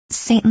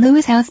St.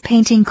 Louis House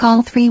Painting.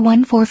 Call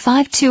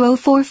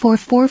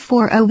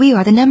 314-520-44440. We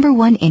are the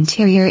 #1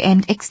 interior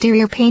and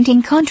exterior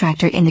painting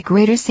contractor in the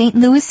greater St.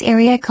 Louis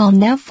area. Call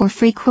now for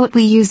free quote.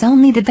 We use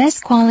only the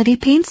best quality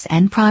paints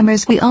and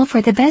primers. We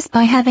offer the best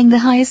by having the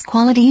highest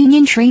quality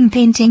union-trained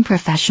painting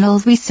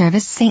professionals. We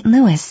service St.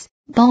 Louis,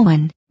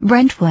 Baldwin,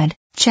 Brentwood,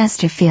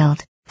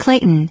 Chesterfield,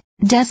 Clayton,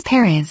 Des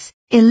Peres,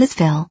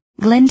 Ellisville,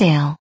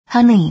 Glendale,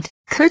 Hunmead,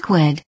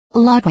 Kirkwood,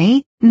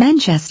 Lodway,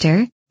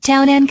 Manchester,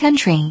 Town and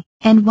Country,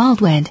 and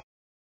Wildwood.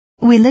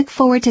 We look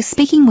forward to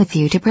speaking with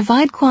you to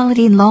provide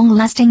quality and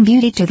long-lasting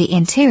beauty to the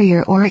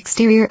interior or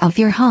exterior of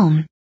your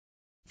home.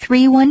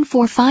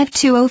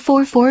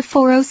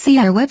 314-520-4440. See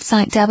our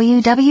website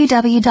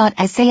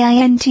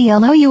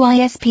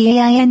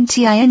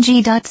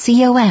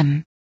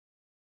www.saintlouispainting.com.